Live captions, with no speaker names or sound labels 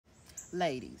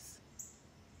Ladies,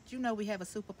 do you know we have a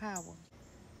superpower?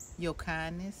 Your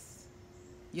kindness,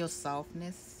 your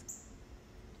softness,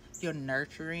 your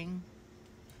nurturing,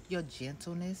 your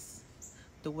gentleness,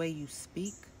 the way you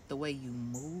speak, the way you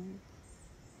move.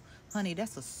 Honey,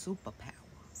 that's a superpower.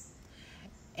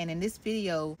 And in this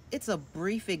video, it's a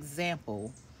brief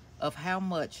example of how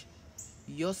much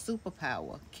your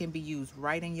superpower can be used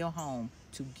right in your home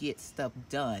to get stuff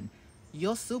done.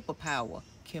 Your superpower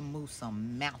can move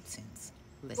some mountains.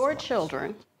 Let's Your watch.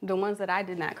 children, the ones that I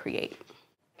did not create,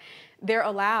 they're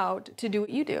allowed to do what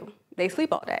you do. They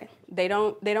sleep all day. They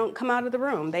don't come out of the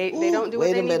room. They don't do what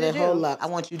they need to do. Wait a minute, hold up. I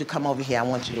want you to come over here. I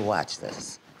want you to watch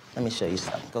this. Let me show you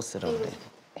something. Go sit over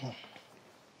there.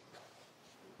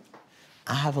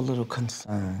 I have a little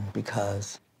concern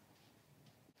because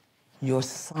your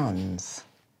sons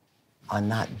are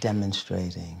not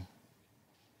demonstrating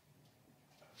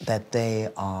that they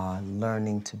are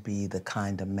learning to be the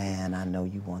kind of man I know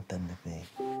you want them to be.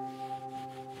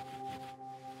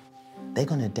 They're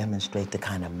gonna demonstrate the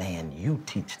kind of man you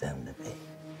teach them to be.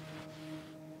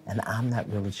 And I'm not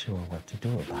really sure what to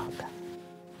do about that.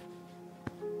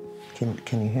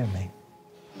 Can you hear me?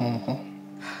 Mm-hmm.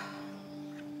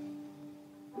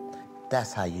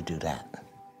 That's how you do that.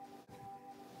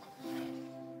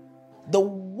 The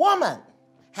woman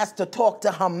has to talk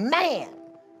to her man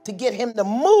to get him to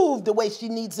move the way she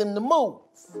needs him to move.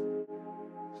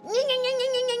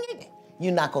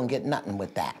 You're not gonna get nothing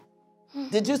with that.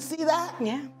 Did you see that?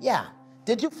 Yeah. Yeah.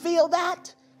 Did you feel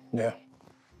that? Yeah.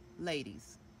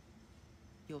 Ladies,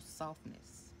 your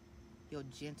softness, your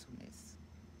gentleness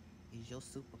is your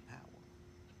superpower.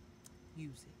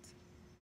 Use it.